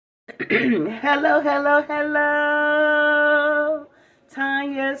Hello, hello, hello.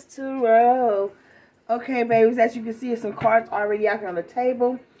 Tanya's Tarot. Okay, babies, as you can see, some cards already out here on the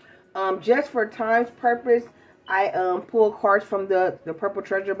table. Just for time's purpose, I pulled cards from the purple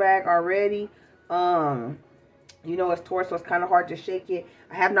treasure bag already. You know, it's Taurus, so it's kind of hard to shake it.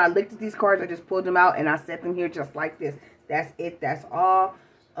 I have not looked at these cards. I just pulled them out and I set them here just like this. That's it. That's all.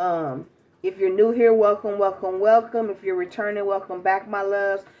 If you're new here, welcome, welcome, welcome. If you're returning, welcome back, my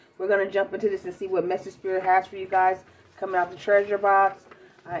loves. We're going to jump into this and see what message Spirit has for you guys coming out the treasure box.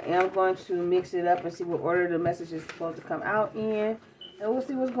 I am going to mix it up and see what order the message is supposed to come out in. And we'll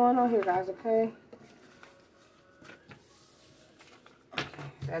see what's going on here, guys, okay? Okay,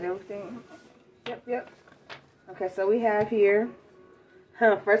 is that everything? Yep, yep. Okay, so we have here,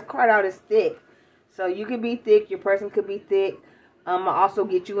 first card out is thick. So you could be thick, your person could be thick. I also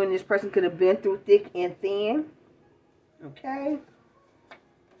get you and this person could have been through thick and thin. Okay.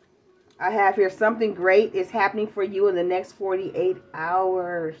 I have here something great is happening for you in the next 48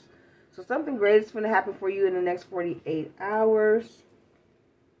 hours. So something great is going to happen for you in the next 48 hours.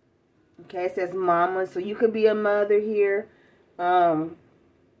 Okay, it says mama. So you could be a mother here. Something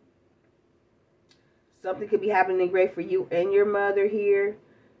could be happening great for you and your mother here.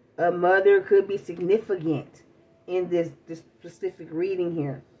 A mother could be significant in this specific reading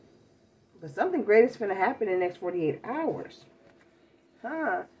here. But something great is going to happen in the next 48 hours.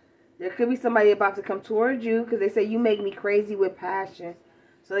 There could be somebody about to come towards you because they say you make me crazy with passion.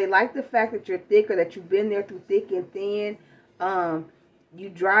 So they like the fact that you're thick or that you've been there through thick and thin. You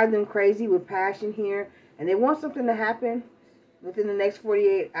drive them crazy with passion here. And they want something to happen within the next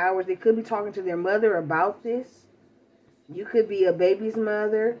 48 hours. They could be talking to their mother about this. You could be a baby's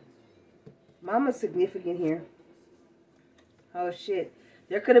mother. Mama's significant here. Oh, shit.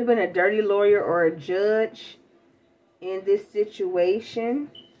 There could have been a dirty lawyer or a judge in this situation.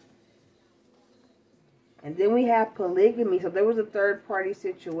 And then we have polygamy. So there was a third-party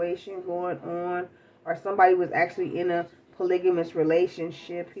situation going on. Or somebody was actually in a polygamous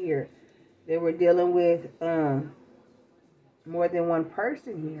relationship here. They were dealing with more than one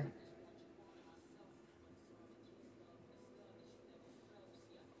person here.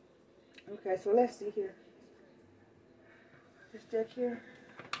 Okay, so let's see here. This deck here.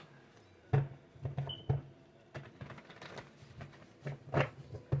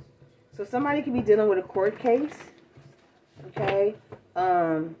 So somebody could be dealing with a court case. Okay.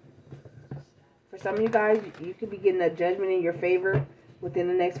 For some of you guys, you could be getting a judgment in your favor within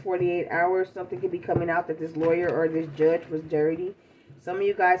the next 48 hours. Something could be coming out that this lawyer or this judge was dirty. Some of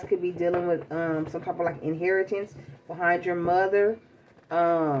you guys could be dealing with some type of like inheritance behind your mother.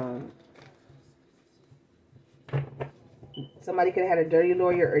 Somebody could have had a dirty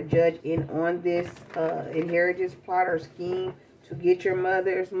lawyer or judge in on this inheritance plot or scheme to get your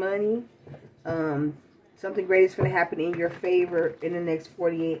mother's money. Something great is going to happen in your favor in the next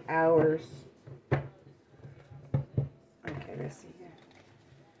 48 hours. Okay, let's see here.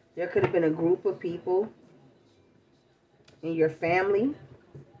 There could have been a group of people in your family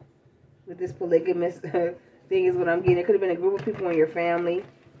with this polygamous thing is what I'm getting. There could have been a group of people in your family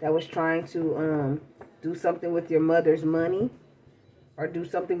that was trying to do something with your mother's money or do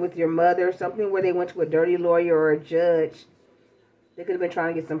something with your mother, something where they went to a dirty lawyer or a judge. They could have been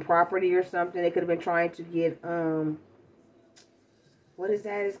trying to get some property or something. They could have been trying to get, what is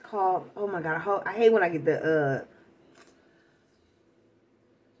that? It's called, oh my God, I hate when I get the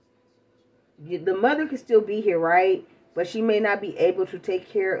mother could still be here, right? But she may not be able to take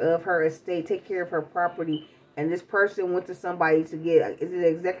care of her estate, take care of her property. And this person went to somebody to get, is it the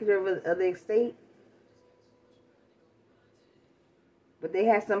executive of the estate? But they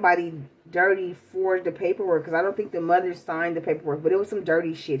had somebody dirty forge the paperwork. Because I don't think the mother signed the paperwork. But it was some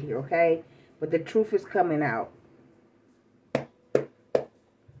dirty shit here, okay? But the truth is coming out.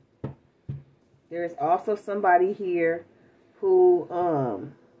 There is also somebody here who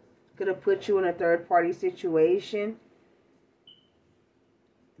could have put you in a third-party situation.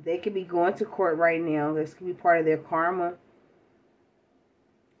 They could be going to court right now. This could be part of their karma.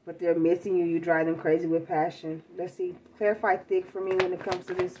 But they're missing you. You drive them crazy with passion. Let's see. Clarify thick for me when it comes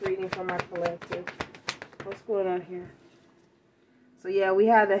to this reading for my collective. What's going on here? So, yeah, we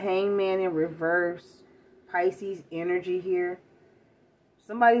have the Hangman in reverse. Pisces energy here.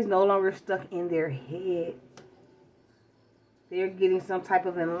 Somebody's no longer stuck in their head. They're getting some type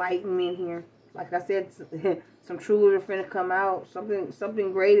of enlightenment here. Like I said, some truths are finna come out.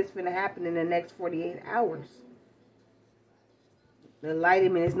 Something great is finna happen in the next 48 hours. The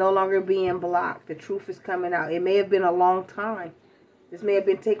enlightenment is no longer being blocked. The truth is coming out. It may have been a long time. This may have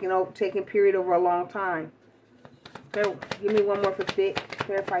been taking period over a long time. Okay, give me one more for thick.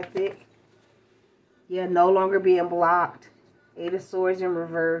 Clarify thick. Yeah, no longer being blocked. Eight of Swords in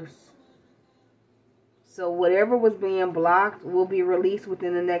reverse. So whatever was being blocked will be released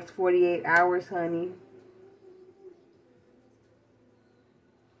within the next 48 hours, honey.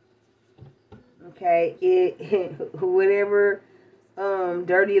 Okay, whatever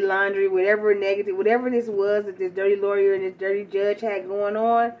dirty laundry, whatever negative, whatever this was that this dirty lawyer and this dirty judge had going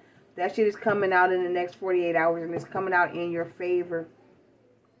on, that shit is coming out in the next 48 hours, and it's coming out in your favor.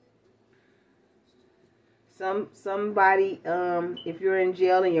 Somebody, if you're in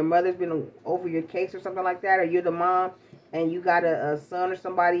jail and your mother's been over your case or something like that, or you're the mom and you got a son or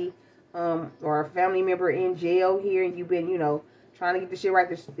somebody, or a family member in jail here, and you've been, you know, trying to get the shit right,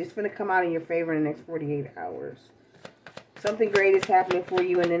 it's going to come out in your favor in the next 48 hours. Something great is happening for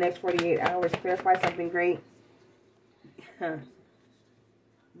you in the next 48 hours. Clarify something great.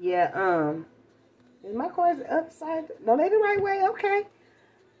 Yeah, is my cards upside? No, they the right way. Okay.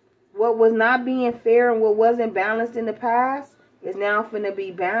 What was not being fair and what wasn't balanced in the past is now finna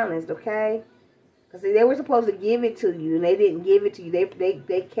be balanced, okay? Because they were supposed to give it to you, and they didn't give it to you.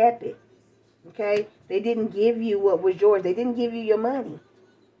 They kept it, okay? They didn't give you what was yours. They didn't give you your money.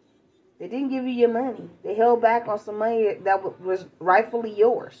 They didn't give you your money. They held back on some money that was rightfully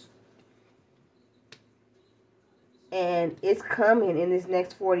yours. And it's coming in this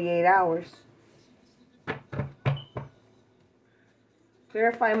next 48 hours.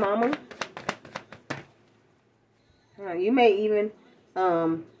 Clarify, mama. You may even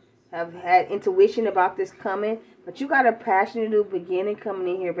have had intuition about this coming, but you got a passionate new beginning coming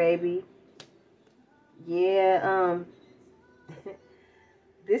in here, baby. Yeah,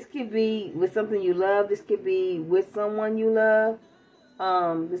 this could be with something you love. This could be with someone you love.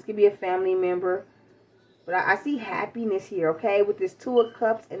 This could be a family member. But I see happiness here, okay? With this Two of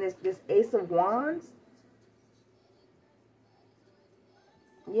Cups and this Ace of Wands.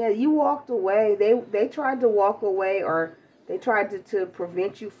 Yeah, you walked away. They tried to walk away, or they tried to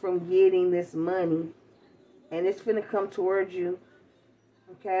prevent you from getting this money. And it's finna come towards you.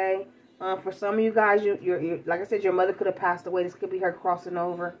 Okay? For some of you guys, you're like I said, your mother could have passed away. This could be her crossing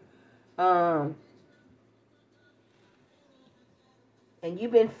over. And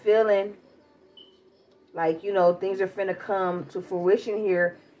you've been feeling like, you know, things are finna come to fruition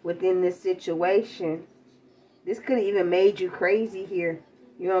here within this situation. This could have even made you crazy here.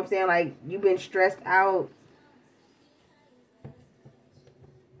 You know what I'm saying? Like, you've been stressed out,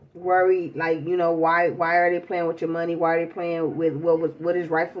 worried, like, you know, why are they playing with your money? Why are they playing with what is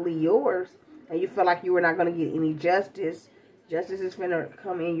rightfully yours? And you feel like you were not going to get any justice. Justice is going to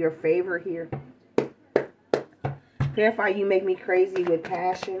come in your favor here. Clarify, you make me crazy with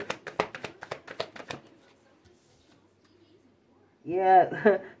passion.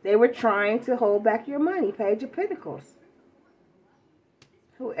 Yeah, they were trying to hold back your money. Page of Pentacles.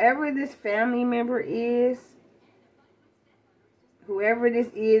 Whoever this family member is, whoever this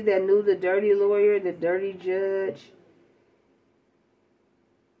is that knew the dirty lawyer, the dirty judge,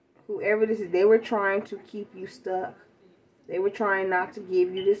 whoever this is, they were trying to keep you stuck. They were trying not to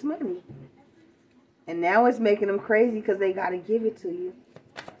give you this money. And now it's making them crazy because they got to give it to you.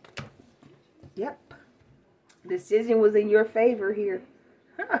 Yep. Decision was in your favor here.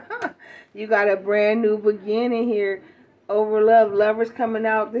 You got a brand new beginning here. Over love, lovers coming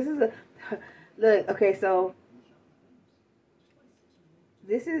out. This is a look. Okay, so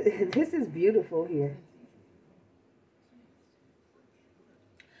this is beautiful here.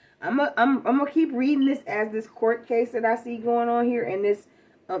 I'm gonna keep reading this as this court case that I see going on here, and this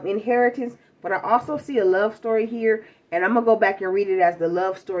inheritance. But I also see a love story here, and I'm gonna go back and read it as the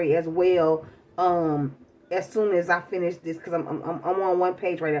love story as well. As soon as I finish this, because I'm on one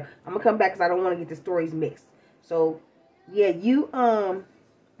page right now. I'm gonna come back because I don't want to get the stories mixed. So. Yeah,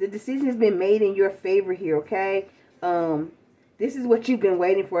 the decision has been made in your favor here, okay? This is what you've been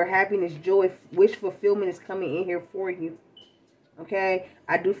waiting for. Happiness, joy, wish fulfillment is coming in here for you, okay?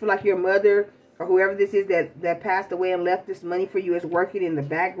 I do feel like your mother or whoever this is that passed away and left this money for you is working in the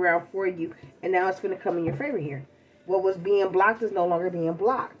background for you, and now it's going to come in your favor here. What was being blocked is no longer being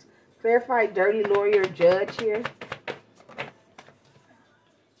blocked. Clarify, dirty lawyer, judge here.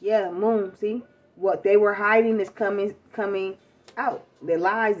 Yeah, moon, see? What they were hiding is coming out. The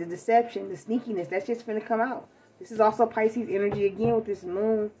lies, the deception, the sneakiness, that's just going to come out. This is also Pisces energy again with this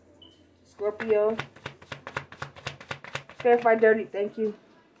moon. Scorpio. Clarify, dirty, thank you.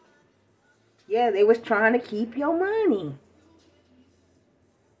 Yeah, they was trying to keep your money.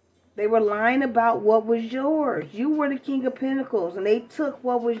 They were lying about what was yours. You were the King of Pentacles, and they took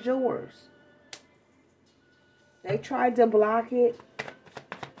what was yours. They tried to block it.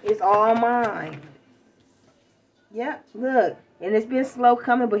 It's all mine. Yep, look. And it's been slow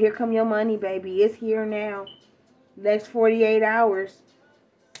coming, but here come your money, baby. It's here now. Next 48 hours.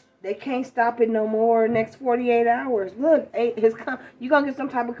 They can't stop it no more. Next 48 hours. Look, you're going to get some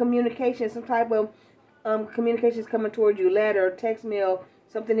type of communication, some type of communications coming towards you. Letter, text mail,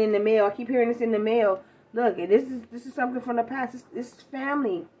 something in the mail. I keep hearing this in the mail. Look, and this is something from the past. This is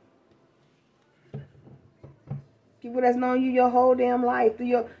family. People that's known you your whole damn life.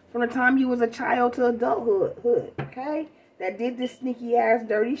 From the time you was a child to adulthood. Okay? That did this sneaky ass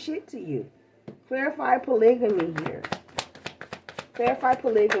dirty shit to you. Clarify polygamy here. Clarify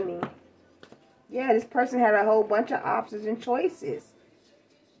polygamy. Yeah, this person had a whole bunch of options and choices.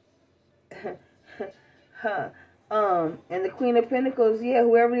 And the Queen of Pentacles, yeah,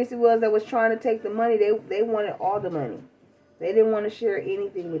 whoever this was that was trying to take the money, they wanted all the money. They didn't want to share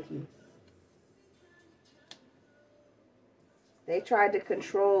anything with you. They tried to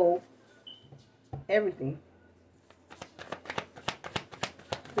control everything.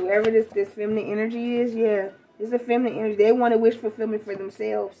 Whoever this feminine energy is, yeah, it's a feminine energy. They want to wish fulfillment for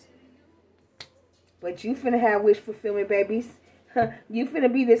themselves. But you finna have wish fulfillment, babies. You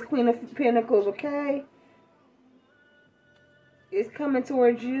finna be this Queen of Pentacles, okay? It's coming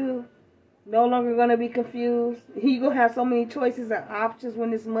towards you. No longer gonna be confused. You're gonna have so many choices and options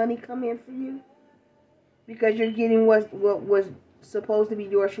when this money come in for you. Because you're getting what was supposed to be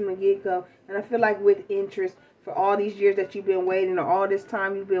yours from the get-go. And I feel like with interest, for all these years that you've been waiting, or all this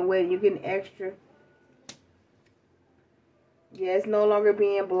time you've been waiting, you're getting extra. Yeah, it's no longer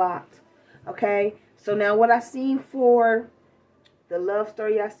being blocked. Okay? So now what I seen for the love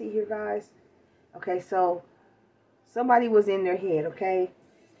story I see here, guys. Okay, so somebody was in their head, okay?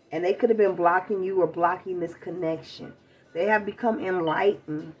 And they could have been blocking you or blocking this connection. They have become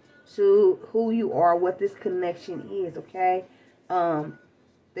enlightened to who you are, what this connection is, okay?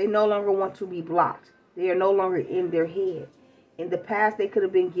 They no longer want to be blocked. They are no longer in their head. In the past, they could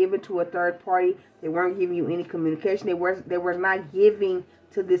have been given to a third party. They weren't giving you any communication. They were not giving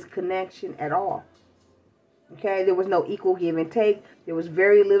to this connection at all. Okay, there was no equal give and take. There was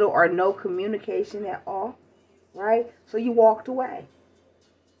very little or no communication at all, right? So you walked away.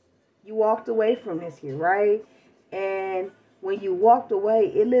 You walked away from this here, right? And when you walked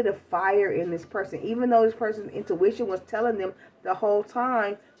away, it lit a fire in this person. Even though this person's intuition was telling them the whole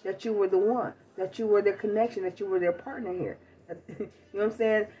time that you were the one, that you were their connection, that you were their partner here. You know what I'm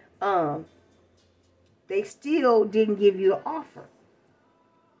saying? They still didn't give you the offer.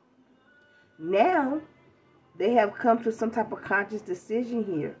 Now, they have come to some type of conscious decision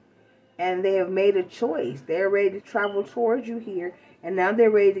here. And they have made a choice. They're ready to travel towards you here. And now they're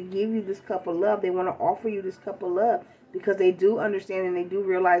ready to give you this cup of love. They want to offer you this cup of love. Because they do understand and they do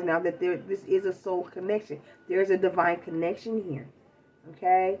realize now that this is a soul connection. There's a divine connection here.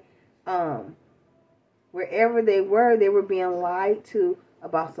 Okay? Wherever they were being lied to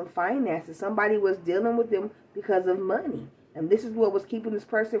about some finances. Somebody was dealing with them because of money. And this is what was keeping this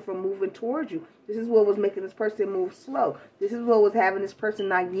person from moving towards you. This is what was making this person move slow. This is what was having this person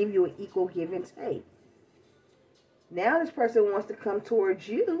not give you an equal give and take. Now this person wants to come towards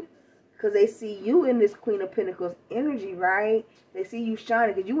you because they see you in this Queen of Pentacles energy, right? They see you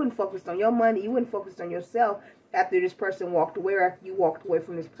shining because you weren't focused on your money. You weren't focused on yourself after this person walked away or after you walked away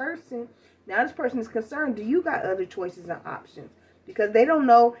from this person. Now this person is concerned. Do you got other choices and options? Because they don't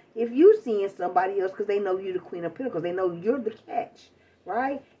know if you're seeing somebody else because they know you're the Queen of Pentacles. They know you're the catch,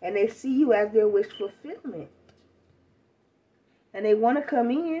 right? And they see you as their wish fulfillment. And they want to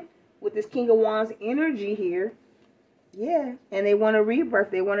come in with this King of Wands energy here. Yeah. And they want a rebirth.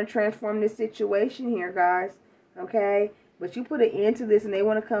 They want to transform this situation here, guys. Okay? But you put an end to this and they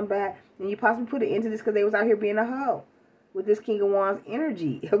want to come back. And you possibly put an end to this because they was out here being a hoe with this King of Wands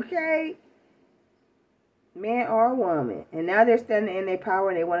energy. Okay? Man or woman. And now they're standing in their power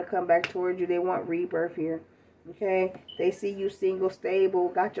and they want to come back towards you. They want rebirth here. Okay? They see you single, stable,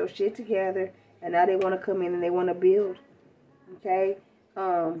 got your shit together. And now they want to come in and they want to build. Okay?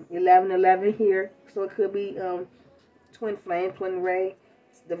 1111 here. So it could be twin flame, twin ray.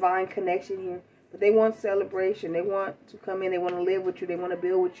 It's divine connection here. But they want celebration. They want to come in. They want to live with you. They want to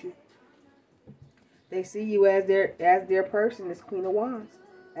build with you. They see you as their person, this Queen of Wands.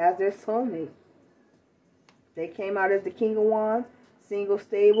 As their soulmate. They came out as the King of Wands, single,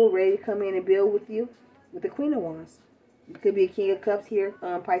 stable, ready to come in and build with you, with the Queen of Wands. It could be a King of Cups here,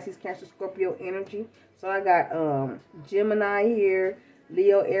 Pisces, Cancer, Scorpio energy. So I got Gemini here,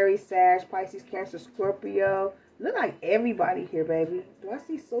 Leo, Aries, Sag, Pisces, Cancer, Scorpio. Look like everybody here, baby. Do I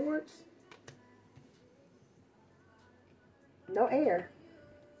see swords? No air.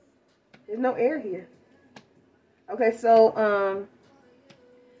 There's no air here. Okay, so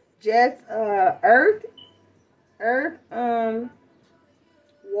just Earth. earth,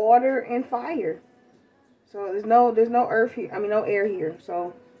 water, and fire. So there's no earth here. I mean, no air here.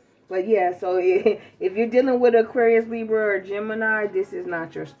 So, but yeah. So if you're dealing with Aquarius, Libra, or Gemini, this is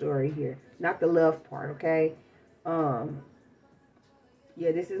not your story here. Not the love part, okay?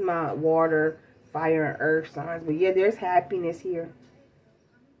 Yeah, this is my water, fire, and earth signs. But yeah, there's happiness here.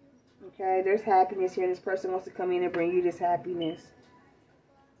 Okay, there's happiness here. This person wants to come in and bring you this happiness.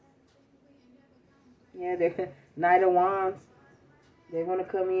 Yeah, they're Knight of Wands. They want to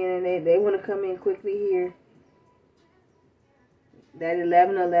come in and they want to come in quickly here. That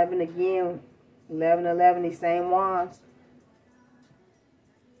 11-11 again. 11-11, these same wands.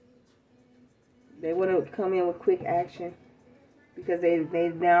 They want to come in with quick action. Because they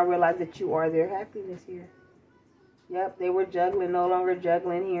now realize that you are their happiness here. Yep, they were juggling, no longer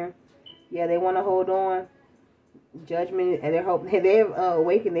juggling here. Yeah, they want to hold on. Judgment, and they have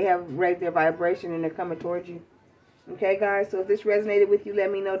awakened. They have raised their vibration, and they're coming towards you. Okay, guys. So if this resonated with you, let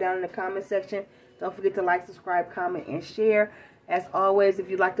me know down in the comment section. Don't forget to like, subscribe, comment, and share. As always, if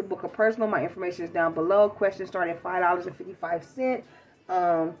you'd like to book a personal, my information is down below. Questions start at $5.55.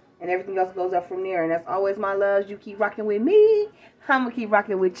 And everything else goes up from there. And as always, my loves, you keep rocking with me. I'm gonna keep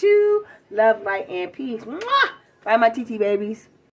rocking with you. Love, light, and peace. Mwah! Bye, my TT babies.